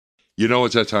You know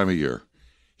it's that time of year.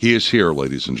 He is here,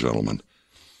 ladies and gentlemen,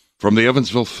 from the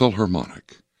Evansville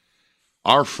Philharmonic.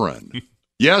 Our friend,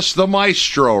 yes, the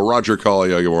maestro, Roger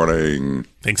Collier. Good morning.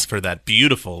 Thanks for that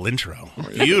beautiful intro.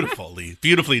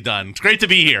 Beautifully done. It's great to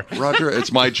be here. Roger,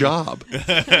 it's my job. All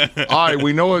right,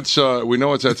 we know it's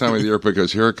that time of the year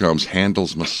because here it comes,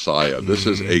 Handel's Messiah. This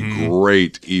is a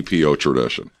great EPO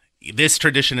tradition. This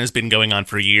tradition has been going on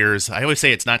for years. I always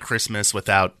say it's not Christmas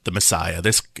without the Messiah.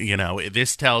 This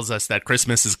tells us that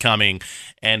Christmas is coming.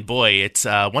 And boy, it's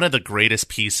one of the greatest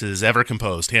pieces ever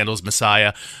composed, Handel's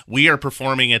Messiah. We are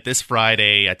performing it this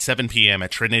Friday at 7 p.m. at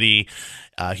Trinity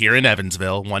here in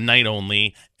Evansville, one night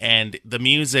only. And the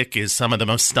music is some of the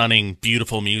most stunning,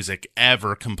 beautiful music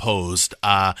ever composed.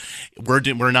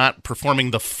 We're not performing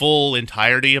the full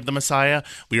entirety of the Messiah.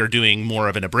 We are doing more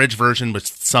of an abridged version with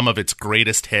some of its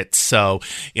greatest hits. So,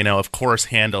 of course,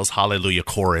 Handel's Hallelujah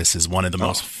Chorus is one of the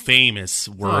most famous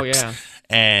works. Oh, yeah.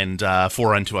 And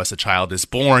For Unto Us a Child is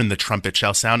Born, The Trumpet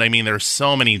Shall Sound. I mean, there's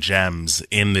so many gems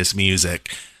in this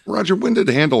music. Roger, when did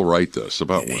Handel write this?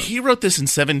 About when? He wrote this in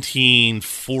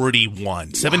 1741.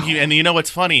 Wow. And you know what's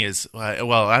funny is, I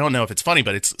don't know if it's funny,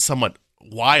 but it's somewhat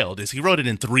wild, is he wrote it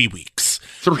in 3 weeks.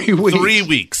 3 weeks? 3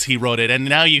 weeks he wrote it. And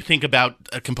now you think about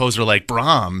a composer like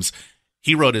Brahms,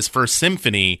 he wrote his first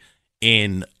symphony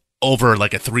in over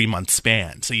like a 3-month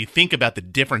span. So you think about the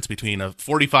difference between a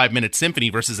 45-minute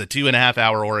symphony versus a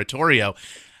 2.5-hour oratorio.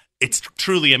 It's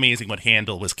truly amazing what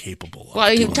Handel was capable of.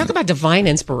 Well, you talk about divine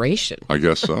inspiration. I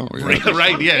guess so. Yeah.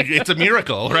 Right, yeah. It's a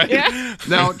miracle, right? Yeah.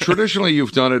 Now, traditionally,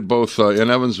 you've done it both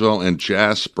in Evansville and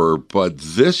Jasper, but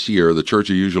this year, the church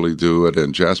you usually do it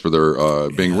in Jasper, they're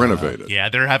being renovated. Yeah,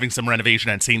 they're having some renovation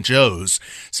at St. Joe's.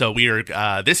 So we are,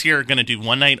 this year, going to do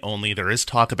one night only. There is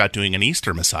talk about doing an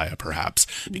Easter Messiah, perhaps,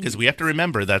 because we have to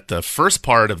remember that the first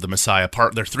part of the Messiah,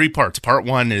 there are 3 parts. Part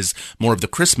 1 is more of the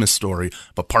Christmas story,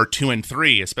 but part 2 and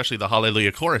 3, especially the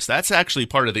Hallelujah Chorus, that's actually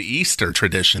part of the Easter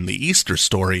tradition, the Easter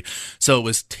story. So it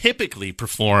was typically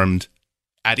performed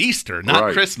at Easter,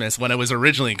 not Christmas, when it was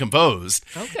originally composed.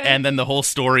 Okay. And then the whole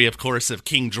story, of course, of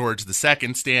King George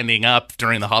II standing up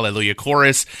during the Hallelujah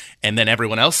Chorus, and then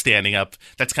everyone else standing up,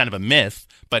 that's kind of a myth.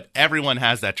 But everyone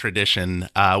has that tradition.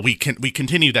 We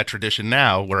continue that tradition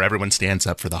now, where everyone stands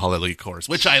up for the Hallelujah Chorus,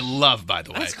 which I love, by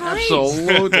the way. That's great.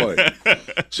 Absolutely.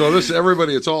 So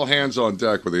it's all hands on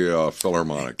deck with the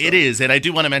Philharmonic. It is, and I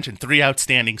do want to mention 3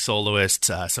 outstanding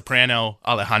soloists. Soprano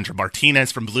Alejandra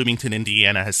Martinez from Bloomington,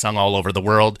 Indiana, has sung all over the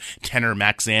world. Tenor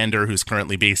Max Zander, who's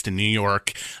currently based in New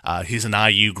York. He's an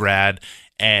IU grad.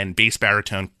 And bass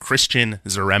baritone Christian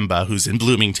Zaremba, who's in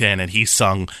Bloomington, and he's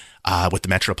sung with the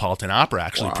Metropolitan Opera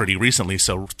actually pretty recently.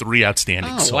 So 3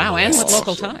 outstanding soloists. Wow, and with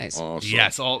local ties. Awesome.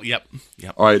 Yes, yep.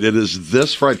 All right, it is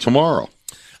this Friday, tomorrow.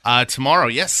 Tomorrow,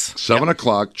 yes. 7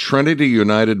 o'clock, Trinity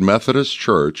United Methodist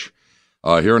Church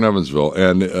here in Evansville.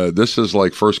 And this is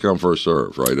like first come, first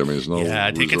serve, right? I mean, there's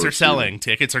no tickets are selling.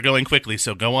 Tickets are going quickly.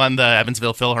 So go on the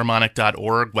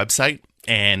EvansvillePhilharmonic.org website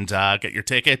and get your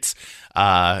tickets.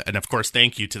 And of course,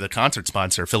 thank you to the concert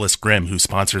sponsor, Phyllis Grimm, who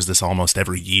sponsors this almost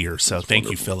every year. So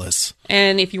thank you, Phyllis.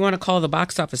 And if you want to call the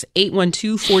box office,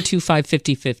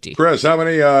 812-425-5050. Chris, how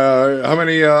many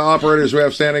operators we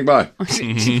have standing by?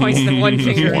 She points the one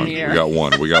finger in the air.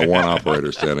 We got one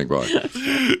operator standing by.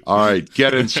 All right,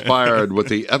 get inspired with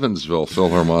the Evansville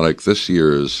Philharmonic. This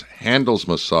year's Handel's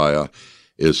Messiah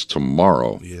is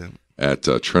tomorrow at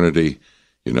Trinity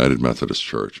United Methodist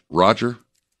Church. Roger,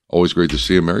 always great to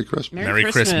see you. Merry Christmas. Merry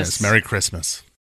Christmas. Merry Christmas.